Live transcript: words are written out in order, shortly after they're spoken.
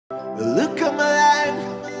Look at my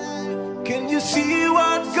life. Can you see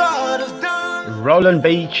what God has done? Roland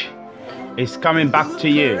Beach is coming back to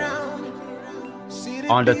you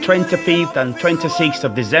on the 25th and 26th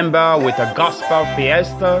of December with a gospel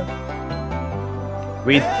fiesta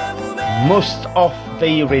with most of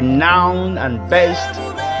the renowned and best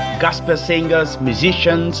gospel singers,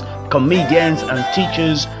 musicians, comedians and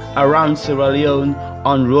teachers around Sierra Leone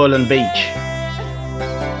on Roland Beach.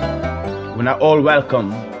 We are all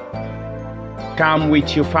welcome. Come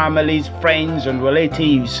with your families, friends and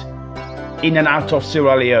relatives in and out of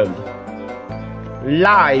Sierra Leone.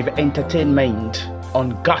 Live entertainment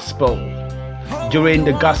on gospel during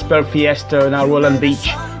the gospel fiesta on Roland Beach,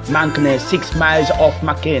 Mankneh, 6 miles off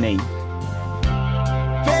Makeni.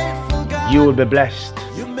 You will be blessed.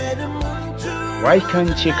 Why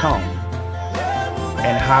can't you come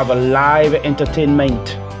and have a live entertainment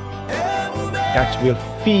that will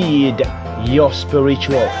feed your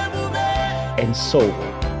spiritual and soul?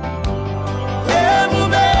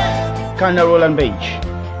 Come to Roland Beach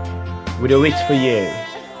with a wait for you.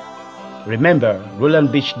 Remember,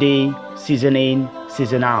 Roland Beach Day, season in,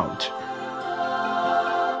 season out.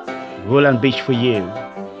 Roland Beach for you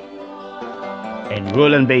and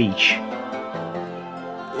Roland Beach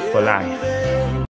for life.